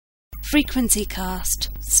Frequency Cast.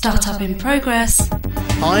 Startup in progress.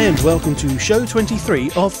 Hi and welcome to show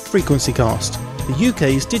 23 of Frequency Cast, the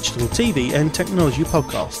UK's digital TV and technology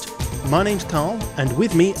podcast. My name's Carl, and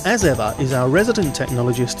with me, as ever, is our resident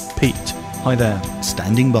technologist, Pete. Hi there,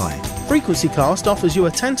 standing by. Frequency Cast offers you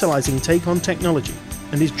a tantalising take on technology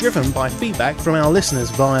and is driven by feedback from our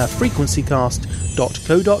listeners via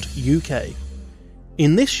frequencycast.co.uk.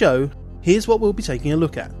 In this show, here's what we'll be taking a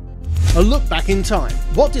look at. A look back in time.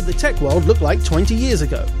 What did the tech world look like 20 years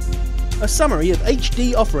ago? A summary of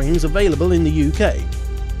HD offerings available in the UK.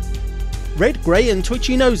 Red, grey and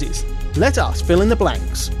twitchy noses. Let us fill in the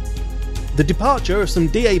blanks. The departure of some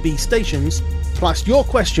DAB stations, plus your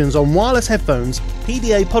questions on wireless headphones,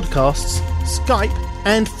 PDA podcasts, Skype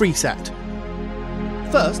and FreeSat.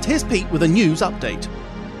 First, here's Pete with a news update.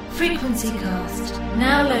 Frequency Cast.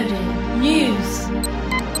 Now loading. News.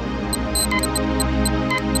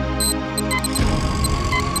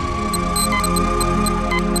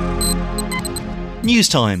 News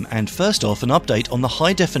time, and first off an update on the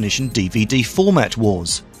high-definition DVD format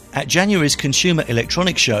wars. At January's Consumer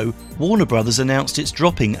Electronics Show, Warner Bros. Announced it's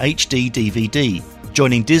dropping HD DVD,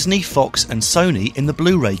 joining Disney, Fox and Sony in the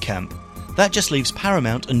Blu-ray camp. That just leaves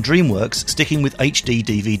Paramount and DreamWorks sticking with HD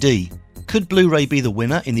DVD. Could Blu-ray be the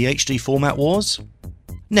winner in the HD format wars?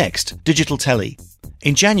 Next, digital telly.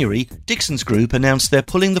 In January, Dixons Group announced they're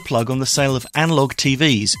pulling the plug on the sale of analogue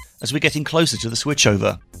TVs as we're getting closer to the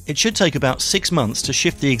switchover. It should take about 6 months to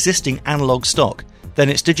shift the existing analogue stock, then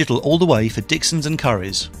it's digital all the way for Dixons and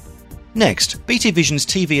Currys. Next, BT Vision's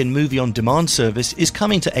TV and movie on demand service is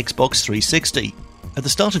coming to Xbox 360. At the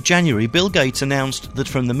start of January, Bill Gates announced that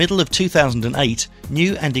from the middle of 2008,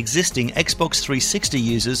 new and existing Xbox 360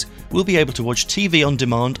 users will be able to watch TV on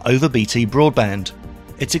demand over BT broadband.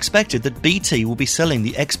 It's expected that BT will be selling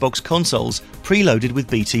the Xbox consoles preloaded with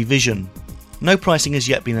BT Vision. No pricing has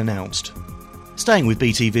yet been announced. Staying with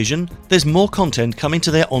BT Vision, there's more content coming to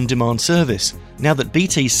their on-demand service, now that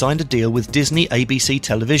BT signed a deal with Disney ABC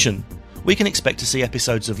Television. We can expect to see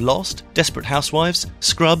episodes of Lost, Desperate Housewives,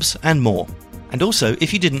 Scrubs and more. And also,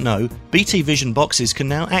 if you didn't know, BT Vision boxes can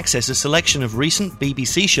now access a selection of recent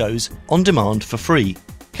BBC shows on demand for free.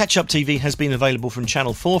 Catch-up TV has been available from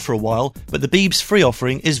Channel 4 for a while, but the Beebs free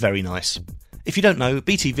offering is very nice. If you don't know,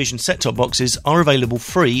 BT Vision set-top boxes are available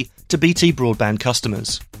free to BT broadband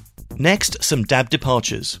customers. Next, some DAB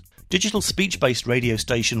departures. Digital speech-based radio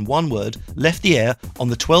station OneWord left the air on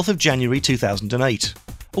the 12th of January 2008.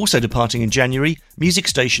 Also departing in January, music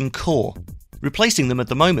station Core. Replacing them at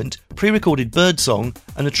the moment, pre-recorded Birdsong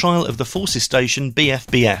and a trial of the Forces station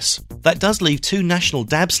BFBS. That does leave 2 national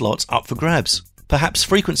DAB slots up for grabs. Perhaps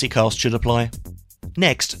Frequency Cast should apply.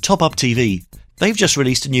 Next, Top Up TV. They've just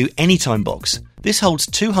released a new Anytime box. This holds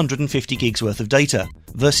 250 gigs worth of data,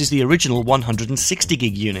 versus the original 160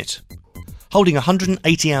 gig unit. Holding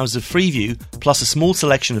 180 hours of Freeview, plus a small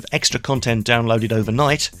selection of extra content downloaded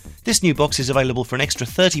overnight, this new box is available for an extra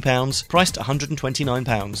 £30, priced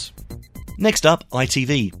 £129. Next up,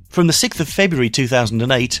 ITV. From the 6th of February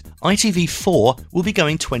 2008, ITV4 will be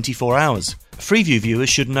going 24 hours. Freeview viewers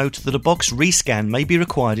should note that a box rescan may be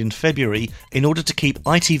required in February in order to keep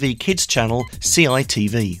ITV Kids channel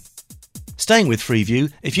CITV. Staying with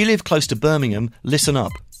Freeview, if you live close to Birmingham, listen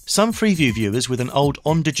up. Some Freeview viewers with an old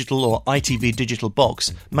On Digital or ITV Digital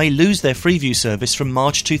box may lose their Freeview service from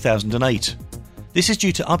March 2008. This is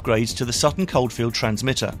due to upgrades to the Sutton Coldfield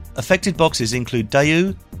transmitter. Affected boxes include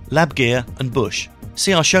Daewoo, Lab Gear and Bush.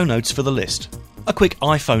 See our show notes for the list. A quick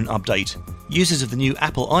iPhone update. Users of the new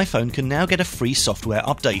Apple iPhone can now get a free software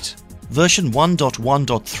update. Version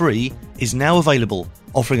 1.1.3 is now available,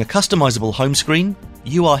 offering a customizable home screen,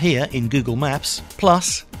 You Are Here in Google Maps,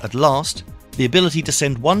 plus, at last, the ability to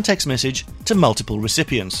send one text message to multiple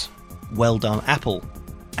recipients. Well done, Apple.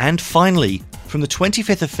 And finally, from the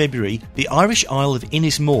 25th of February, the Irish Isle of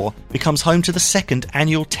Innismore becomes home to the 2nd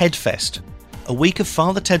annual TED Fest, a week of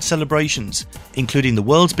Father Ted celebrations, including the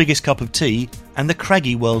world's biggest cup of tea and the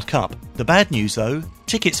Craggy World Cup. The bad news though,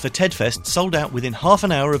 tickets for TED Fest sold out within half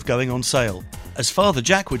an hour of going on sale. As Father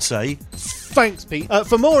Jack would say, thanks Pete.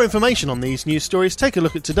 For more information on these news stories, take a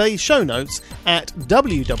look at today's show notes at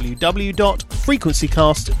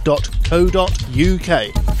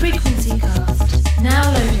www.frequencycast.co.uk. Frequency Cast.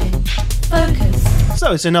 Now loading. Focus.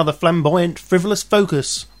 So it's another flamboyant, frivolous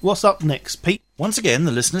focus. What's up next, Pete? Once again,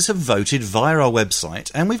 the listeners have voted via our website,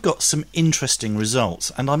 and we've got some interesting results,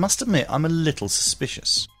 and I must admit I'm a little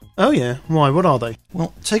suspicious. Oh yeah, why? What are they?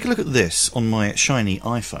 Well, take a look at this on my shiny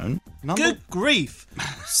iPhone. Good grief!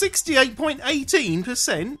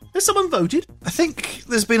 68.18%? Has someone voted? I think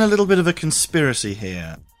there's been a little bit of a conspiracy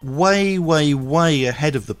here. Way, way, way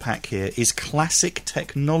ahead of the pack here is classic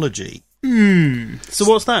technology. So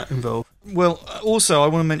what's that involve? Well, also I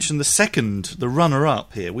want to mention the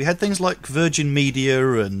runner-up here. We had things like Virgin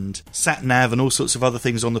Media and SatNav and all sorts of other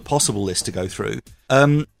things on the possible list to go through.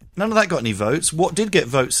 None of that got any votes. What did get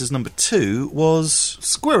votes as number 2 was...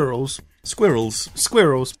 Squirrels. Squirrels.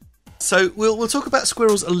 So we'll talk about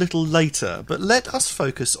squirrels a little later, but let us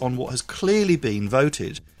focus on what has clearly been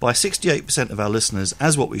voted by 68% of our listeners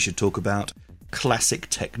as what we should talk about, classic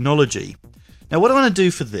technology. Now, what I want to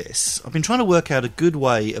do for this, I've been trying to work out a good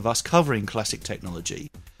way of us covering classic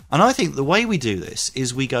technology, and I think the way we do this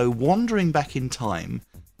is we go wandering back in time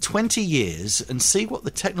 20 years and see what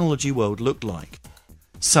the technology world looked like.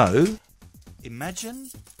 So,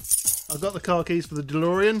 imagine... I've got the car keys for the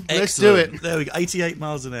DeLorean. Excellent. Let's do it. There we go, 88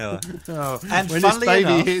 miles an hour. And when this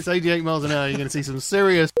baby hits 88 miles an hour, you're going to see some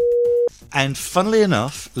serious... And funnily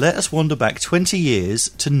enough, let us wander back 20 years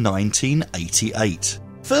to 1988.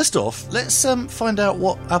 First off, let's find out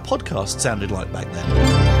what our podcast sounded like back then.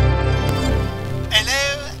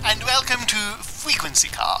 Hello and welcome to Frequency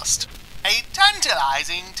Cast, a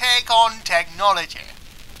tantalizing take on technology.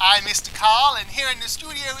 I'm Mr. Carl, and here in the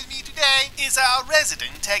studio with me today is our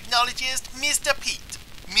resident technologist, Mr. Pete.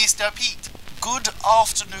 Mr. Pete. Good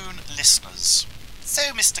afternoon, listeners. So,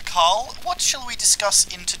 Mr. Carl, what shall we discuss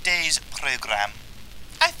in today's programme?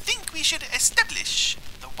 I think we should establish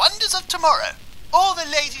the wonders of tomorrow. All the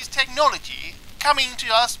latest technology coming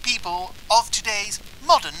to us people of today's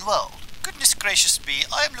modern world. Goodness gracious me,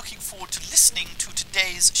 I am looking forward to listening to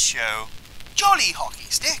today's show. Jolly hockey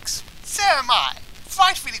sticks. So am I.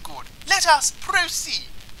 Frightfully good. Let us proceed.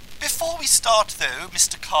 Before we start, though,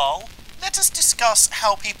 Mr. Carl, let us discuss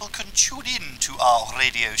how people can tune in to our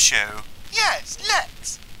radio show. Yes,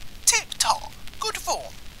 let's. Tip-top. Good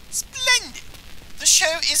form. Splendid. The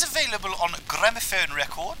show is available on Gramophone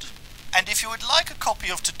Record, and if you would like a copy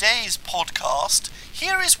of today's podcast,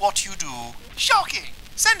 here is what you do. Shocking.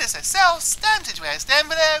 Send us a self-stamped addressed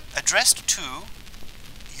envelope addressed to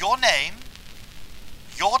your name,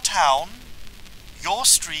 your town, your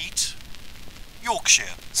street,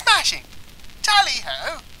 Yorkshire. Smashing.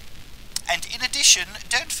 Tally-ho. And in addition,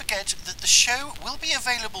 don't forget that the show will be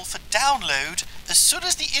available for download as soon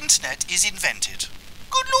as the internet is invented.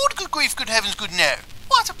 Good Lord, good grief, good heavens, good no.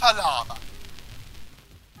 What a palaver.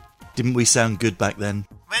 Didn't we sound good back then?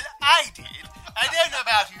 Well, I did. I don't know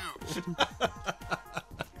about you.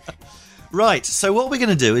 Right, so what we're going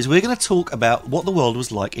to do is we're going to talk about what the world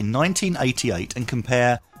was like in 1988 and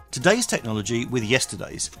compare today's technology with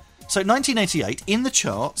yesterday's. So 1988, in the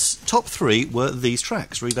charts, top 3 were these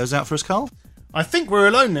tracks. Read those out for us, Carl. I think we're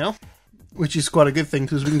alone now, which is quite a good thing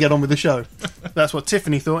because we can get on with the show. That's what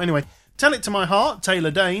Tiffany thought. Anyway, Tell It to My Heart,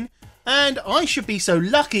 Taylor Dane, and I Should Be So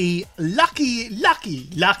Lucky. By Kylie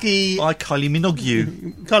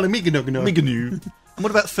Minogue. Kylie Minogue. And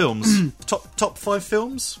what about films? top 5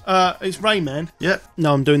 films? It's Rain Man. Yep.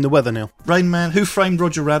 No, I'm doing the weather now. Rain Man, Who Framed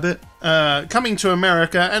Roger Rabbit? Coming to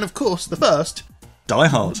America, and of course, the first... Die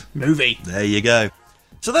Hard. Movie. There you go.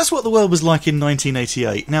 So that's what the world was like in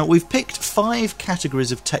 1988. Now, we've picked 5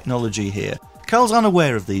 categories of technology here. Carl's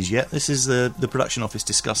unaware of these yet. This is the production office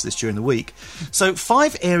discussed this during the week. So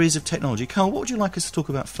 5 areas of technology. Carl, what would you like us to talk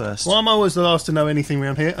about first? Well, I'm always the last to know anything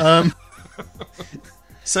around here.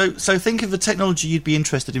 So think of the technology you'd be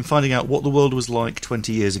interested in finding out what the world was like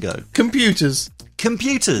 20 years ago. Computers.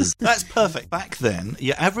 That's perfect. Back then,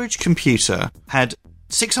 your average computer had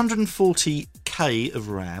 640k of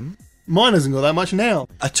RAM. Mine hasn't got that much now.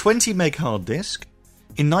 A 20 meg hard disk.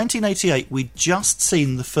 In 1988, we'd just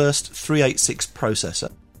seen the first 386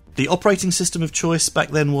 processor. The operating system of choice back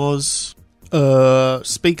then was...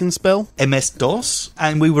 Speak and Spell? MS-DOS,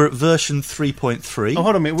 and we were at version 3.3. Oh, hold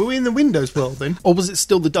on a minute, were we in the Windows world then? Or was it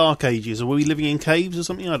still the Dark Ages? Or were we living in caves or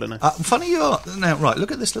something? I don't know. Funny you are. Now, right,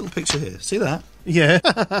 look at this little picture here. See that? Yeah.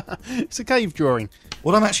 It's a cave drawing.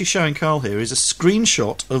 What I'm actually showing Carl here is a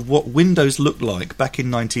screenshot of what Windows looked like back in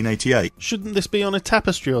 1988. Shouldn't this be on a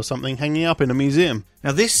tapestry or something hanging up in a museum?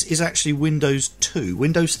 Now, this is actually Windows 2.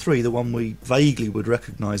 Windows 3, the one we vaguely would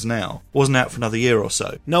recognise now, wasn't out for another year or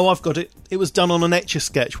so. No, I've got it. It was done on an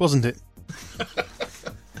Etch-a-Sketch, wasn't it?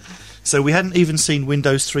 So we hadn't even seen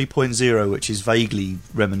Windows 3.0, which is vaguely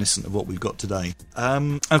reminiscent of what we've got today.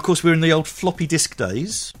 And of course, we're in the old floppy disk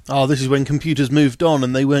days. Oh, this is when computers moved on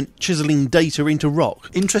and they weren't chiselling data into rock.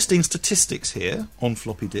 Interesting statistics here on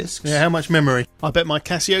floppy disks. Yeah, how much memory? I bet my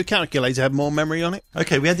Casio calculator had more memory on it.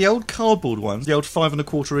 Okay, we had the old cardboard ones, the old 5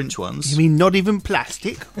 1/4 inch ones. You mean not even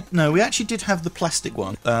plastic? No, we actually did have the plastic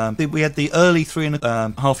one. We had the early 3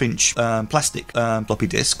 1/2 inch plastic floppy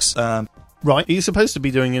disks. Right, are you supposed to be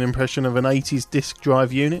doing an impression of an 80s disk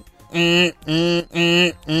drive unit? And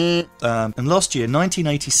last year,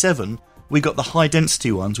 1987, we got the high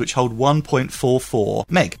density ones, which hold 1.44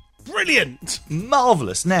 meg. Brilliant!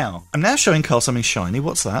 Marvellous. Now, I'm now showing Carl something shiny.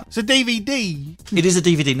 What's that? It's a DVD. It is a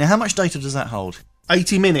DVD. Now, how much data does that hold?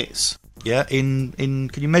 80 minutes. Yeah, in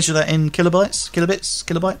can you measure that in kilobytes, kilobits,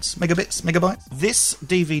 kilobytes, megabits, megabytes? This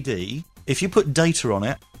DVD, if you put data on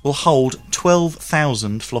it, will hold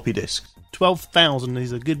 12,000 floppy disks. 12,000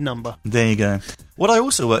 is a good number. There you go. What I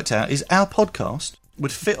also worked out is our podcast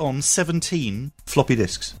would fit on 17 floppy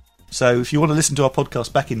disks. So if you want to listen to our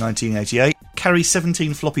podcast back in 1988, carry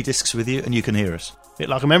 17 floppy disks with you and you can hear us. Bit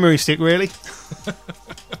like a memory stick, really.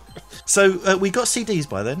 So we got CDs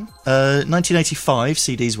by then. 1985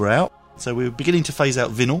 CDs were out. So we were beginning to phase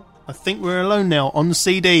out vinyl. I think we're alone now on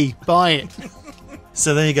CD. Buy it.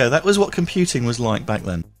 So there you go. That was what computing was like back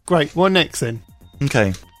then. Great. What next then?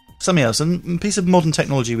 Okay. Something else. A piece of modern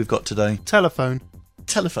technology we've got today. Telephone.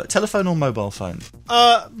 Telephone or mobile phone?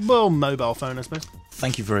 Well, mobile phone, I suppose.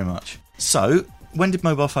 Thank you very much. So, when did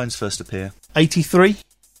mobile phones first appear? 83.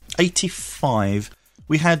 85.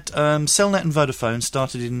 We had Cellnet and Vodafone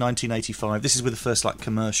started in 1985. This is with the first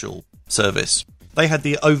commercial service. They had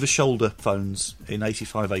the over-shoulder phones in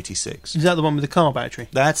 85, 86. Is that the one with the car battery?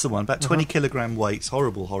 That's the one. About 20 kilogram weights.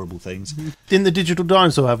 Horrible, horrible things. Didn't the Digital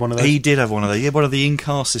Dinosaur have one of those? He did have one of those. He had one of the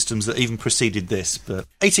in-car systems that even preceded this. But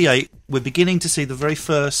 88, we're beginning to see the very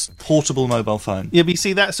first portable mobile phone. Yeah, but you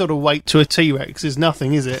see, that sort of weight to a T-Rex is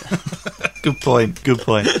nothing, is it? Good point, good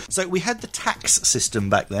point. So we had the tax system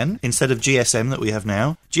back then, instead of GSM that we have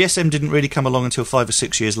now. GSM didn't really come along until 5 or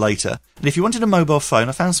 6 years later. And if you wanted a mobile phone,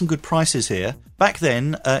 I found some good prices here. Back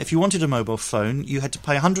then, if you wanted a mobile phone, you had to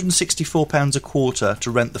pay £164 a quarter to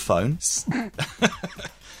rent the phone,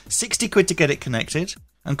 60 quid to get it connected,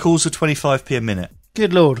 and calls for 25p a minute.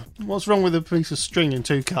 Good Lord. What's wrong with a piece of string and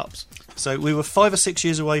 2 cups? So we were 5 or 6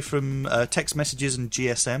 years away from text messages and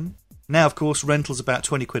GSM. Now, of course, rental's about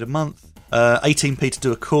 20 quid a month. 18p to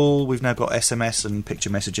do a call. We've now got SMS and picture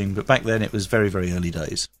messaging, but back then it was very, very early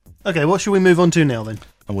days. Okay, what should we move on to now then?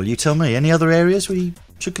 And will you tell me any other areas we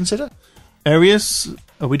should consider? Areas?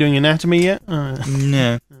 Are we doing anatomy yet?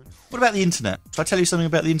 No. What about the internet? Shall I tell you something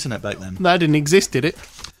about the internet back then? That didn't exist, did it?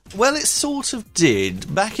 Well, it sort of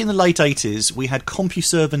did. Back in the late 80s, we had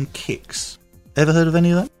CompuServe and Kix. Ever heard of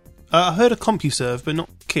any of that? I heard of CompuServe, but not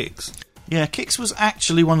Kix. Yeah, Kix was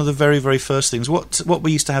actually one of the very, very first things. What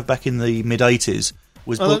we used to have back in the mid-80s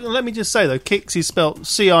was... let me just say, though, Kix is spelt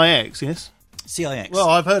C-I-X, yes? C-I-X. Well,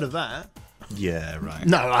 I've heard of that. Yeah, right.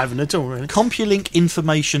 No, I haven't at all, really. CompuLink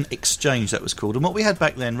Information Exchange, that was called. And what we had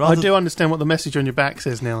back then... I do understand what the message on your back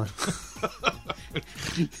says now.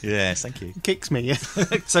 Yes, thank you. It kicks me, yeah.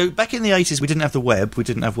 So back in the 80s, we didn't have the web. We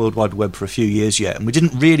didn't have World Wide Web for a few years yet. And we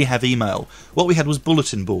didn't really have email. What we had was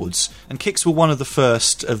bulletin boards. And Kix were one of the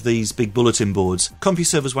first of these big bulletin boards.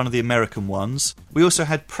 CompuServe was one of the American ones. We also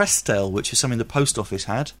had Prestel, which is something the post office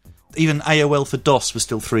had. Even AOL for DOS was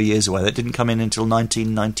still 3 years away. That didn't come in until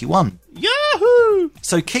 1991. Yahoo!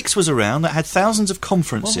 So Kix was around. That had thousands of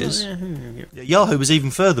conferences. Yahoo was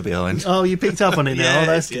even further behind. Oh, you picked up on it now.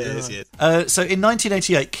 Yes, That's good. Yes. So in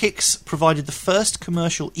 1988, Kix provided the first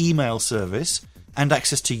commercial email service and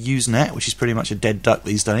access to Usenet, which is pretty much a dead duck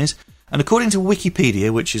these days. And according to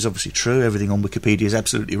Wikipedia, which is obviously true, everything on Wikipedia is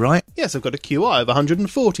absolutely right. Yes, I've got a QI of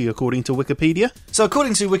 140, according to Wikipedia. So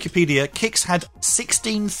according to Wikipedia, Kix had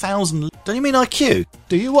 16,000... Don't you mean IQ?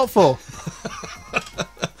 Do you? What for?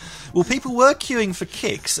 Well, people were queuing for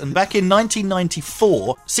Kix, and back in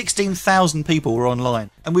 1994, 16,000 people were online.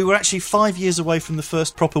 And we were actually 5 years away from the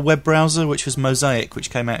first proper web browser, which was Mosaic, which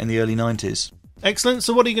came out in the early 90s. Excellent.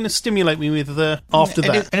 So what are you going to stimulate me with after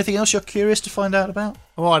that? Anything else you're curious to find out about?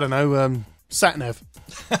 Oh, I don't know. SatNav.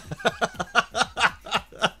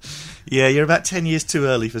 Yeah, you're about 10 years too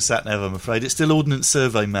early for SatNav, I'm afraid. It's still Ordnance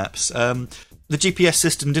Survey maps. The GPS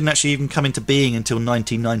system didn't actually even come into being until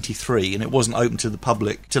 1993, and it wasn't open to the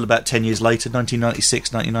public till about 10 years later,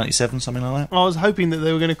 1996, 1997, something like that. I was hoping that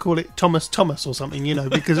they were going to call it Thomas or something,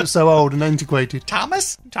 because it's so old and antiquated.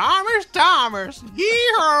 Thomas? Yeehaw!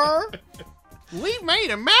 We've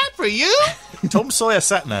made a map for you! Tom Sawyer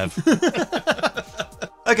SatNav.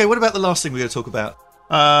 Okay, what about the last thing we're going to talk about?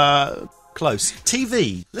 Close.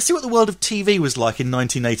 TV. Let's see what the world of TV was like in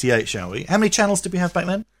 1988, shall we? How many channels did we have back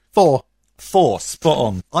then? 4. 4. Spot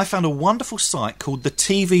on. I found a wonderful site called the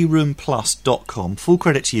TVRoomPlus.com. Full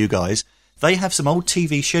credit to you guys. They have some old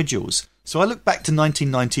TV schedules. So I looked back to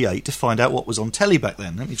 1998 to find out what was on telly back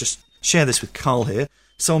then. Let me just share this with Carl here.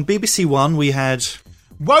 So on BBC One we had...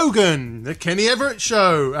 Wogan, The Kenny Everett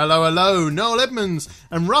Show, Hello Hello, Noel Edmonds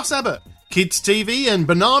and Russ Abbott, Kids TV and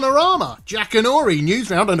Bananarama, Jack and Ori,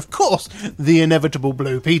 Newsround, and of course, the inevitable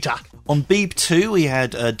Blue Peter. On Beeb 2 we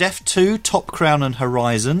had Def 2, Top Crown and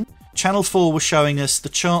Horizon. Channel 4 was showing us The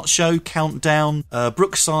Chart Show, Countdown,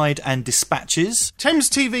 Brookside and Dispatches. Thames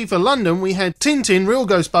TV for London we had Tintin, Real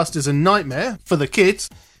Ghostbusters and Nightmare for the kids.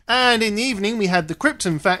 And in the evening we had The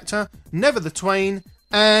Krypton Factor, Never the Twain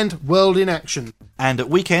and World in Action. And at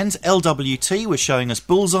weekends, LWT was showing us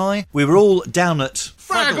Bullseye. We were all down at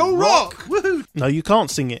Fraggle Rock! Woohoo! No, you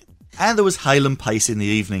can't sing it. And there was Hale and Pace in the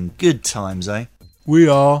evening. Good times, eh? We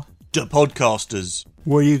are. The podcasters.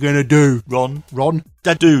 What are you going to do? Ron.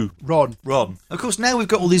 Dadu. Ron. Of course, now we've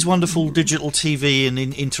got all these wonderful digital TV and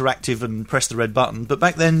interactive and press the red button. But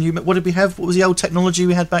back then, what did we have? What was the old technology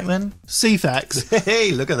we had back then? CFAX.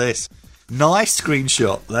 Hey, look at this. Nice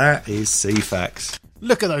screenshot. That is CFAX.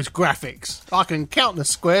 Look at those graphics. I can count the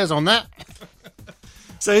squares on that.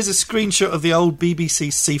 So here's a screenshot of the old BBC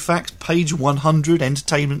CFAX, page 100,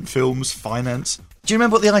 entertainment, films, finance. Do you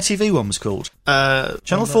remember what the ITV one was called?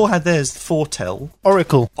 Channel 4 had theirs, Foretel.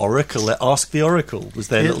 Oracle, Ask the Oracle was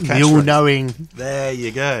their little catchphrase. The all-knowing. There you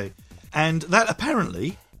go. And that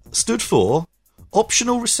apparently stood for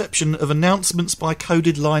Optional Reception of Announcements by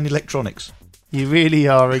Coded Line Electronics. You really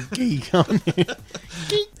are a geek, aren't you?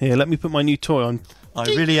 Here, let me put my new toy on. I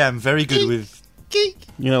really am very good with... Geek.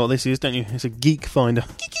 You know what this is, don't you? It's a geek finder.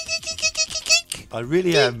 I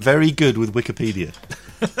really am very good with Wikipedia.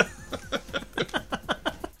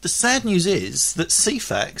 The sad news is that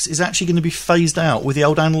CFAX is actually going to be phased out with the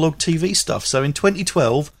old analogue TV stuff. So in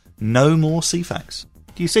 2012, no more CFAX.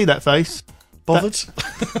 Do you see that face? Bothered?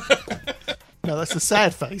 No, that's a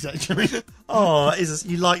sad face, actually. Oh,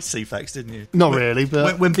 you liked CFAX, didn't you? Not really,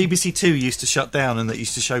 but... When BBC Two used to shut down and that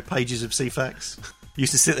used to show pages of CFAX, you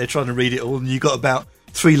used to sit there trying to read it all and you got about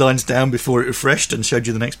 3 lines down before it refreshed and showed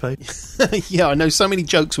you the next page. Yeah, I know so many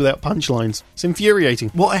jokes without punchlines. It's infuriating.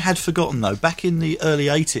 What I had forgotten, though, back in the early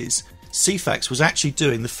 80s, CFAX was actually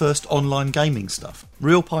doing the first online gaming stuff.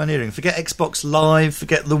 Real pioneering. Forget Xbox Live,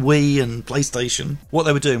 forget the Wii and PlayStation. What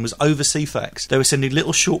they were doing was over CFAX, they were sending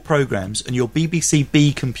little short programs and your BBC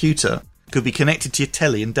B computer could be connected to your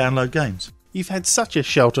telly and download games. You've had such a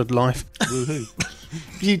sheltered life. Woohoo.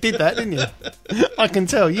 You did that, didn't you? I can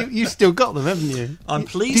tell. You still got them, haven't you? I'm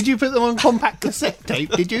pleased... Did you put them on compact cassette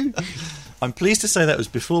tape, did you? I'm pleased to say that was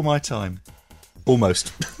before my time.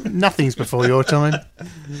 Almost. Nothing's before your time.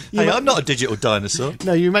 I'm not a digital dinosaur.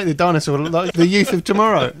 No, you make the dinosaur look like the youth of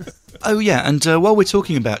tomorrow. Oh yeah, and while we're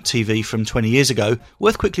talking about TV from 20 years ago,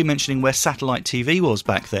 worth quickly mentioning where satellite TV was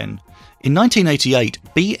back then. In 1988,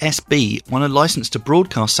 BSB won a licence to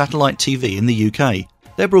broadcast satellite TV in the UK.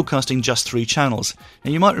 They're broadcasting just 3 channels.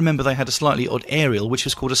 And you might remember they had a slightly odd aerial, which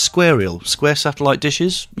was called a squareal. Square satellite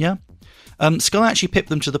dishes, yeah? Sky actually pipped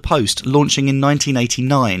them to the post, launching in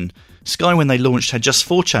 1989. Sky, when they launched, had just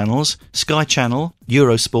 4 channels: Sky Channel,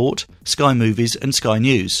 Eurosport, Sky Movies and Sky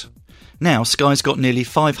News. Now, Sky's got nearly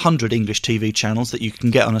 500 English TV channels that you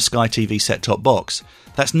can get on a Sky TV set-top box.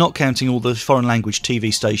 That's not counting all the foreign language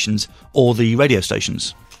TV stations or the radio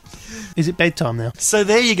stations. Is it bedtime now? So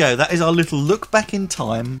there you go, that is our little look back in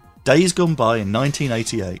time, days gone by in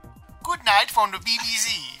 1988. Good night from the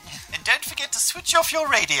BBC. And don't forget to switch off your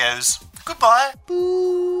radios. Goodbye.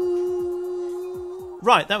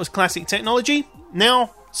 Right, that was classic technology.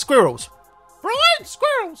 Now, squirrels. Brian,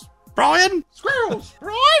 squirrels. Brian? Squirrels.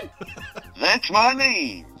 Brian. That's my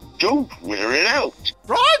name. Don't wear it out.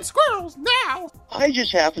 Brian, squirrels, now. I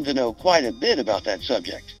just happen to know quite a bit about that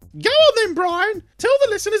subject. Go on then, Brian. Tell the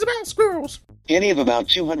listeners about squirrels. Any of about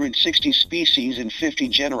 260 species and 50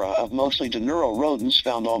 genera of mostly diurnal rodents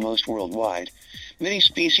found almost worldwide. Many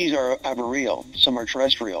species are arboreal, some are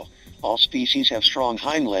terrestrial. All species have strong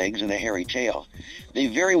hind legs and a hairy tail. They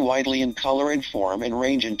vary widely in color and form and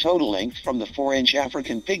range in total length from the 4-inch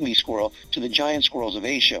African pygmy squirrel to the giant squirrels of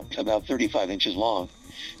Asia, about 35 inches long.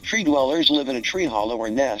 Tree dwellers live in a tree hollow or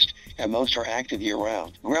nest, and most are active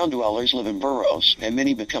year-round. Ground dwellers live in burrows, and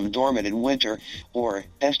many become dormant in winter or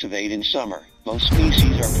estivate in summer. Most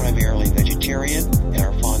species are primarily vegetarian and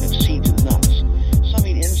are fond of seeds and nuts. Some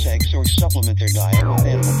eat insects or supplement their diet with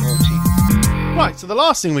animal protein. Right, so the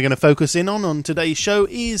last thing we're going to focus in on today's show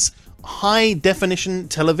is high definition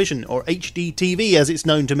television, or HDTV as it's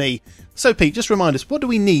known to me. So Pete, just remind us, what do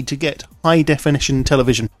we need to get high definition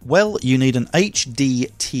television? Well, you need an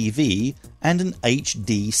HD TV and an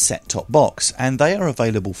HD set-top box, and they are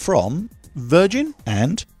available from Virgin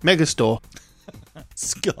and Megastore.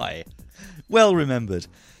 Sky. Well remembered.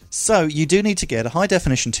 So you do need to get a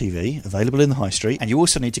high-definition TV available in the high street, and you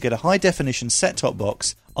also need to get a high-definition set-top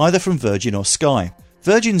box either from Virgin or Sky.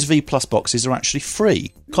 Virgin's V Plus boxes are actually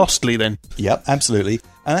free. Costly then. Yep, absolutely.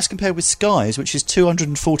 And that's compared with Sky's, which is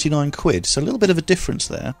 £249, so a little bit of a difference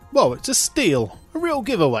there. Well, it's a steal. A real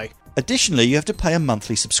giveaway. Additionally, you have to pay a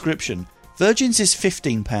monthly subscription. Virgin's is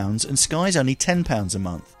 £15 and Sky's only £10 a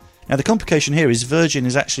month. Now the complication here is Virgin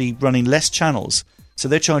is actually running less channels, so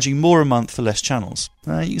they're charging more a month for less channels.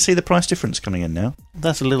 You can see the price difference coming in now.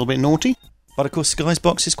 That's a little bit naughty. But of course Sky's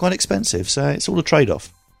box is quite expensive, so it's all a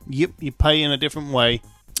trade-off. Yep, you pay in a different way.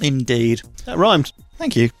 Indeed. That rhymed.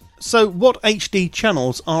 Thank you. So what HD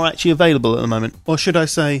channels are actually available at the moment? Or should I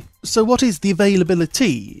say, so what is the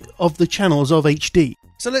availability of the channels of HD?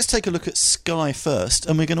 So let's take a look at Sky first,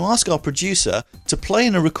 and we're going to ask our producer to play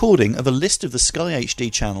in a recording of a list of the Sky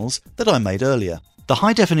HD channels that I made earlier. The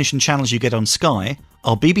high-definition channels you get on Sky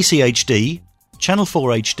are BBC HD, Channel 4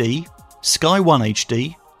 HD, Sky One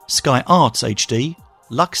HD, Sky Arts HD,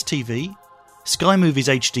 Lux TV, Sky Movies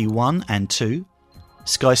HD 1 and 2,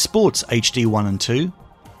 Sky Sports HD 1 and 2,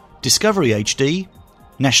 Discovery HD,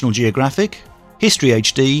 National Geographic, History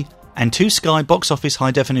HD, and 2 Sky Box Office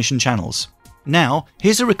high-definition channels. Now,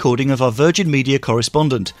 here's a recording of our Virgin Media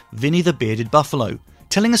correspondent, Vinny the Bearded Buffalo,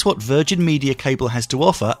 telling us what Virgin Media Cable has to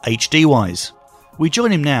offer HD-wise. We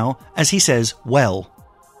join him now as he says, well,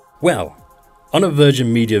 on a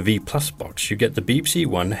Virgin Media V Plus box you get the BBC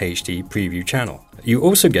One HD preview channel. You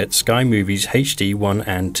also get Sky Movies HD 1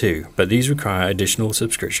 and 2, but these require additional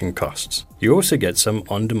subscription costs. You also get some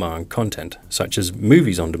on-demand content, such as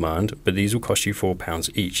Movies on Demand, but these will cost you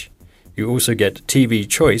 £4 each. You also get TV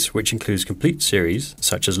Choice, which includes complete series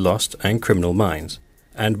such as Lost and Criminal Minds,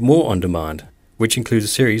 and More on Demand, which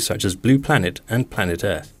includes series such as Blue Planet and Planet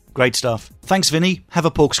Earth. Great stuff. Thanks, Vinny. Have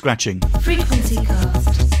a pork scratching. Frequency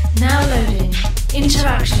Cast. Now loading.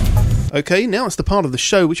 Interaction. Okay, now it's the part of the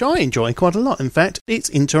show which I enjoy quite a lot. In fact, it's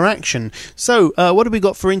interaction. So, what have we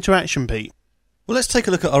got for interaction, Pete? Well, let's take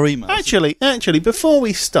a look at our emails. Actually, before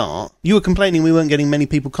we start, you were complaining we weren't getting many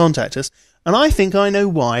people contact us, and I think I know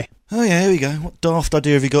why. Oh yeah, here we go. What daft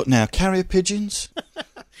idea have you got now? Carrier pigeons?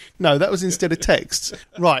 No, that was instead of texts.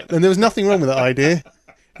 Right, and there was nothing wrong with that idea.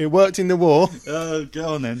 It worked in the war. Oh,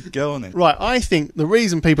 go on then. Right, I think the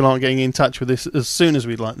reason people aren't getting in touch with us as soon as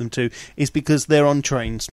we'd like them to is because they're on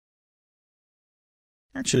trains.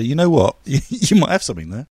 Actually, you know what? You might have something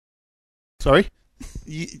there. Sorry?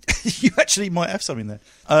 You actually might have something there.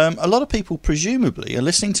 A lot of people, presumably, are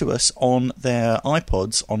listening to us on their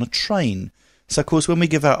iPods on a train. So, of course, when we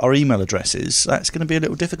give out our email addresses, that's going to be a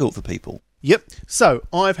little difficult for people. Yep. So,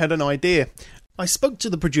 I've had an idea. I spoke to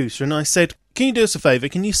the producer and I said, can you do us a favour?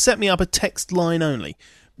 Can you set me up a text line only?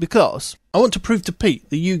 Because I want to prove to Pete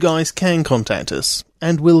that you guys can contact us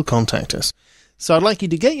and will contact us. So I'd like you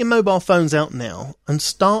to get your mobile phones out now and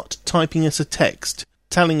start typing us a text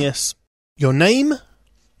telling us your name,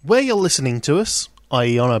 where you're listening to us,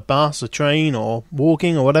 i.e. on a bus, a train or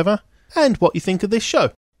walking or whatever, and what you think of this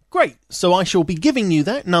show. Great. So I shall be giving you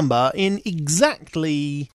that number in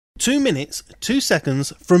exactly 2 minutes, 2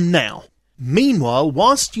 seconds from now. Meanwhile,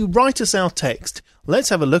 whilst you write us our text, let's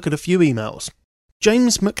have a look at a few emails.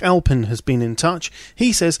 James McAlpin has been in touch.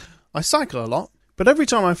 He says, I cycle a lot, but every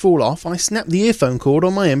time I fall off, I snap the earphone cord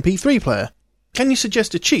on my MP3 player. Can you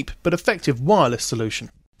suggest a cheap but effective wireless solution?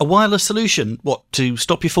 A wireless solution? What, to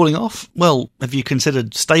stop you falling off? Well, have you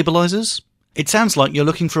considered stabilisers? It sounds like you're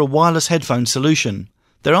looking for a wireless headphone solution.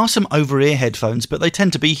 There are some over-ear headphones, but they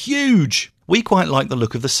tend to be huge. We quite like the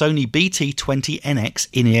look of the Sony BT20NX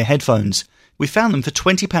in-ear headphones. We found them for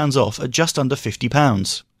 £20 off at just under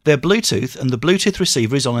 £50. They're Bluetooth, and the Bluetooth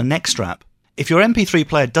receiver is on a neck strap. If your MP3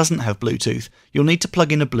 player doesn't have Bluetooth, you'll need to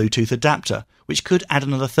plug in a Bluetooth adapter, which could add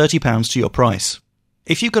another £30 to your price.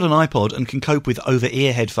 If you've got an iPod and can cope with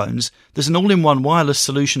over-ear headphones, there's an all-in-one wireless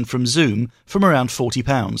solution from Zoom from around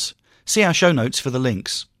 £40. See our show notes for the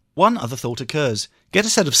links. One other thought occurs. Get a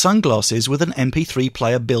set of sunglasses with an MP3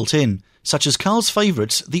 player built in, such as Carl's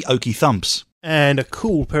favourites, the Okie Thumps. And a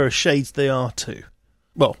cool pair of shades they are too.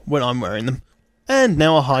 Well, when I'm wearing them. And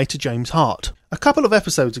now a hi to James Hart. A couple of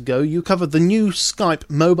episodes ago you covered the new Skype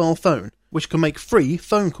mobile phone, which can make free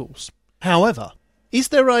phone calls. However, as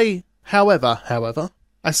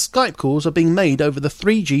Skype calls are being made over the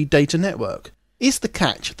 3G data network, is the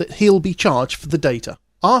catch that he'll be charged for the data?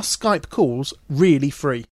 Are Skype calls really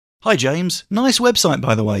free? Hi James, nice website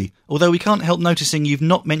by the way, although we can't help noticing you've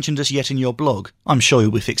not mentioned us yet in your blog. I'm sure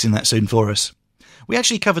you'll be fixing that soon for us. We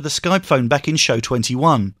actually covered the Skype phone back in show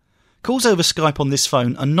 21. Calls over Skype on this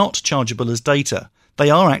phone are not chargeable as data.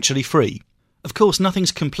 They are actually free. Of course,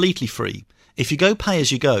 nothing's completely free. If you go pay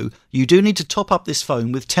as you go, you do need to top up this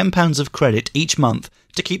phone with £10 of credit each month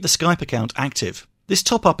to keep the Skype account active. This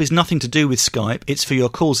top-up is nothing to do with Skype, it's for your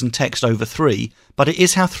calls and text over 3, but it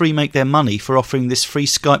is how 3 make their money for offering this free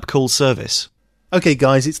Skype call service. Okay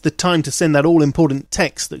guys, it's the time to send that all-important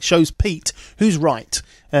text that shows Pete who's right.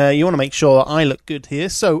 You want to make sure I look good here,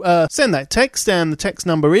 so send that text, and the text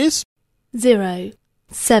number is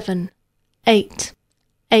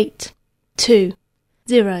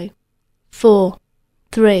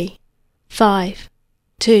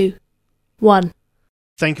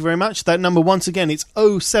Thank you very much. That number once again, it's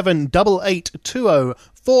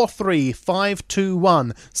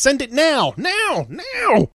 07882043521. Send it now! Now!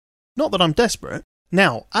 Not that I'm desperate.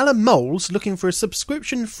 Now, Alan Mole's looking for a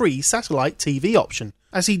subscription-free satellite TV option,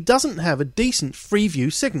 as he doesn't have a decent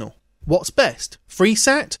Freeview signal. What's best?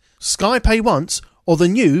 FreeSat, Sky Pay Once, or the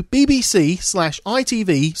new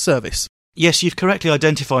BBC/ITV service? Yes, you've correctly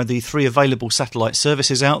identified the 3 available satellite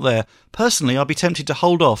services out there. Personally, I'd be tempted to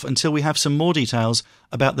hold off until we have some more details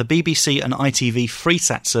about the BBC and ITV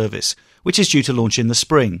FreeSat service, which is due to launch in the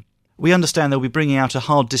spring. We understand they'll be bringing out a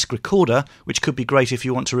hard disk recorder, which could be great if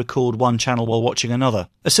you want to record one channel while watching another.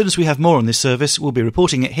 As soon as we have more on this service, we'll be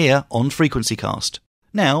reporting it here on FrequencyCast.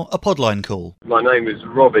 Now, a podline call. My name is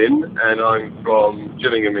Robin, and I'm from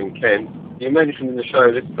Gillingham in Kent. You mentioned in the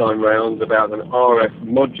show this time round about an RF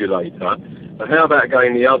modulator. But how about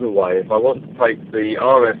going the other way? If I want to take the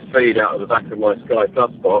RF feed out of the back of my Sky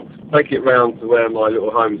Plus box, take it round to where my little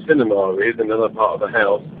home cinema is in another part of the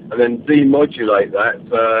house, and then demodulate that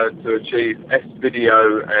to achieve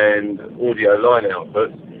S-video and audio line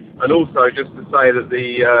outputs. And also just to say that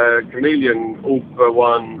the Chameleon Alpha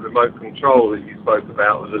 1 remote control that you spoke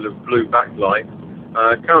about with the blue backlight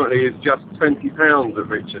currently is just £20 of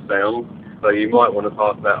richer sound. So you might want to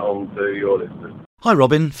pass that on to your listeners. Hi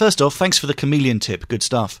Robin, first off, thanks for the Chameleon tip, good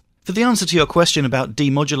stuff. For the answer to your question about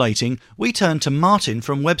demodulating, we turn to Martin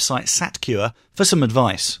from website SatCure for some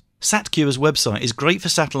advice. SatCure's website is great for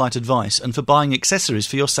satellite advice and for buying accessories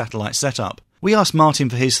for your satellite setup. We asked Martin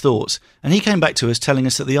for his thoughts, and he came back to us telling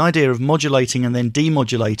us that the idea of modulating and then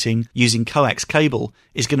demodulating using coax cable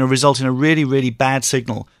is going to result in a really, really bad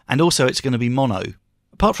signal, and also it's going to be mono.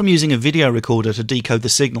 Apart from using a video recorder to decode the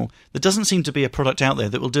signal, there doesn't seem to be a product out there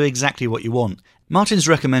that will do exactly what you want. Martin's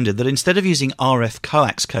recommended that instead of using RF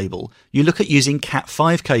coax cable, you look at using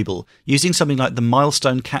Cat5 cable, using something like the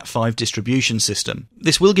Milestone Cat5 distribution system.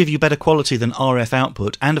 This will give you better quality than RF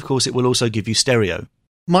output, and of course it will also give you stereo.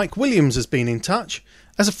 Mike Williams has been in touch.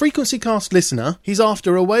 As a FrequencyCast listener, he's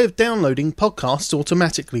after a way of downloading podcasts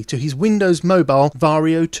automatically to his Windows Mobile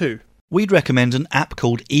Vario 2. We'd recommend an app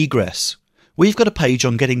called Egress. We've got a page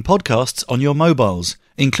on getting podcasts on your mobiles,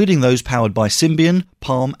 including those powered by Symbian,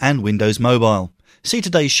 Palm and Windows Mobile. See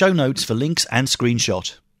today's show notes for links and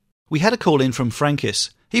screenshot. We had a call in from Frankis.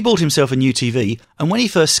 He bought himself a new TV, and when he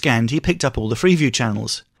first scanned, he picked up all the Freeview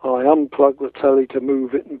channels. I unplugged the telly to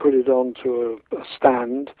move it and put it onto a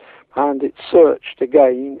stand, and it searched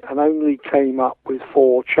again and only came up with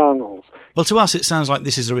 4 channels. Well, to us it sounds like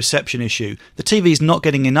this is a reception issue. The TV's not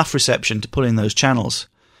getting enough reception to pull in those channels.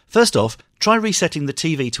 First off, try resetting the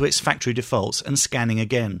TV to its factory defaults and scanning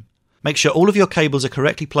again. Make sure all of your cables are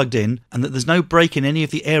correctly plugged in and that there's no break in any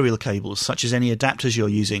of the aerial cables, such as any adapters you're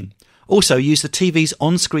using. Also, use the TV's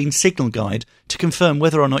on-screen signal guide to confirm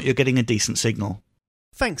whether or not you're getting a decent signal.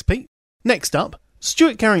 Thanks, Pete. Next up,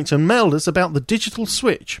 Stuart Carrington mailed us about the digital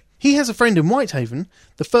switch. He has a friend in Whitehaven,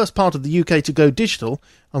 the first part of the UK to go digital,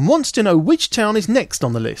 and wants to know which town is next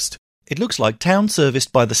on the list. It looks like towns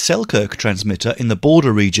serviced by the Selkirk transmitter in the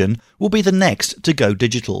border region will be the next to go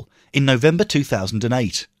digital in November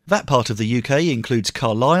 2008. That part of the UK includes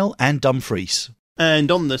Carlisle and Dumfries.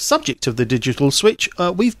 And on the subject of the digital switch,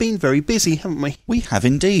 we've been very busy, haven't we? We have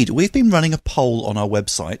indeed. We've been running a poll on our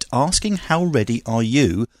website asking how ready are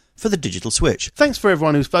you for the digital switch. Thanks for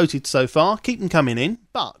everyone who's voted so far. Keep them coming in.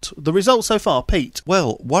 But the results so far, Pete?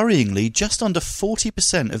 Well, worryingly, just under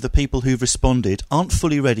 40% of the people who've responded aren't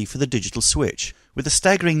fully ready for the digital switch, with a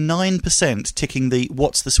staggering 9% ticking the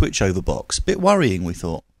 "what's the switchover" box. Bit worrying, we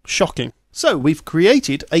thought. Shocking. So we've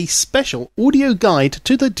created a special audio guide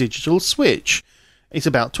to the digital switch. It's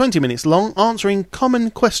about 20 minutes long, answering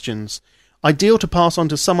common questions. Ideal to pass on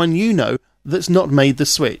to someone you know that's not made the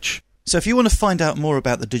switch. So if you want to find out more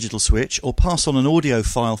about the digital switch or pass on an audio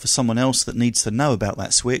file for someone else that needs to know about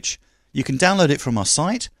that switch, you can download it from our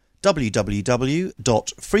site,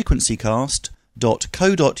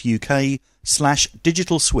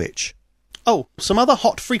 www.frequencycast.co.uk/digital switch. Oh, some other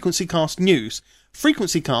hot Frequency Cast news.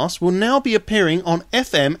 Frequency Cast will now be appearing on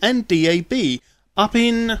FM and DAB up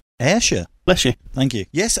in Ayrshire. Bless you. Thank you.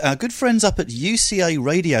 Yes, our good friends up at UCA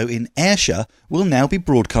Radio in Ayrshire will now be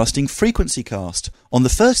broadcasting Frequency Cast on the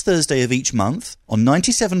first Thursday of each month on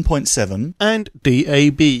 97.7 and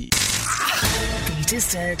DAB. Peter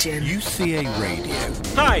Sturgeon. UCA Radio.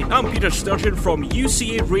 Hi, I'm Peter Sturgeon from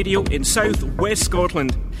UCA Radio in South West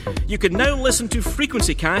Scotland. You can now listen to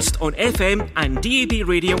Frequency Cast on FM and DAB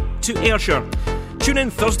radio to Ayrshire. Tune in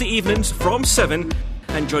Thursday evenings from 7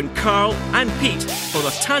 and join Carl and Pete for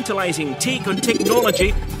a tantalising take on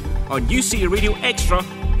technology on UCA Radio Extra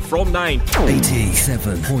from 9.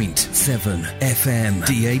 87.7 FM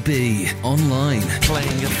DAB online.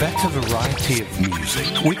 Playing a better variety of music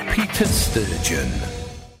with Peter Sturgeon.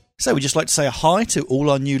 So we'd just like to say hi to all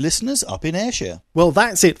our new listeners up in Ayrshire. Well,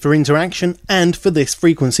 that's it for interaction and for this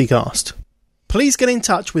Frequency Cast. Please get in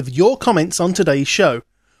touch with your comments on today's show,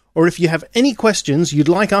 or if you have any questions you'd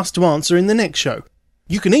like us to answer in the next show.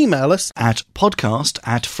 You can email us at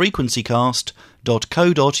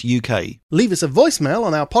podcast@frequencycast.co.uk. Leave us a voicemail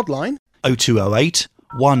on our podline 0208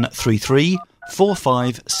 133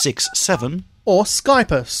 4567, or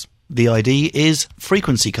Skype us. The ID is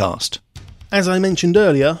FrequencyCast. As I mentioned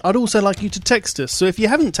earlier, I'd also like you to text us, so if you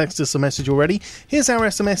haven't texted us a message already, here's our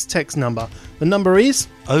SMS text number. The number is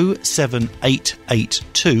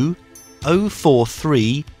 07882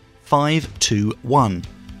 043 521.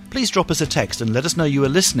 Please drop us a text and let us know you are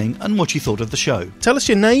listening and what you thought of the show. Tell us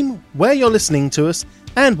your name, where you're listening to us,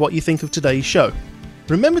 and what you think of today's show.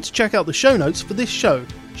 Remember to check out the show notes for this show,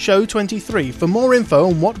 Show 23, for more info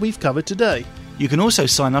on what we've covered today. You can also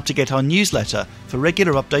sign up to get our newsletter for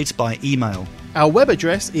regular updates by email. Our web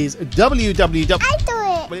address is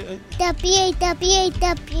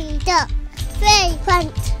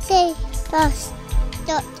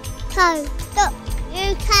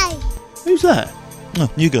www.frequencycast.co.uk. Who's that? Oh,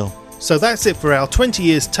 new girl. So that's it for our 20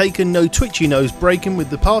 years taken, no twitchy nose breaking with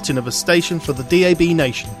the parting of a station for the DAB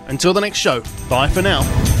nation. Until the next show, bye for now.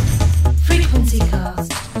 Frequency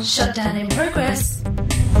Cast. Shutdown in progress.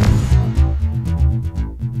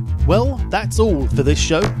 Well, that's all for this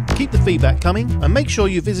show. Keep the feedback coming and make sure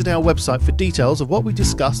you visit our website for details of what we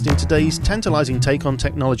discussed in today's tantalising take on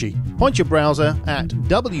technology. Point your browser at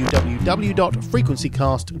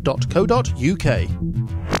www.frequencycast.co.uk.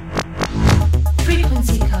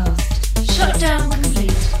 Frequency Cast. Shutdown complete.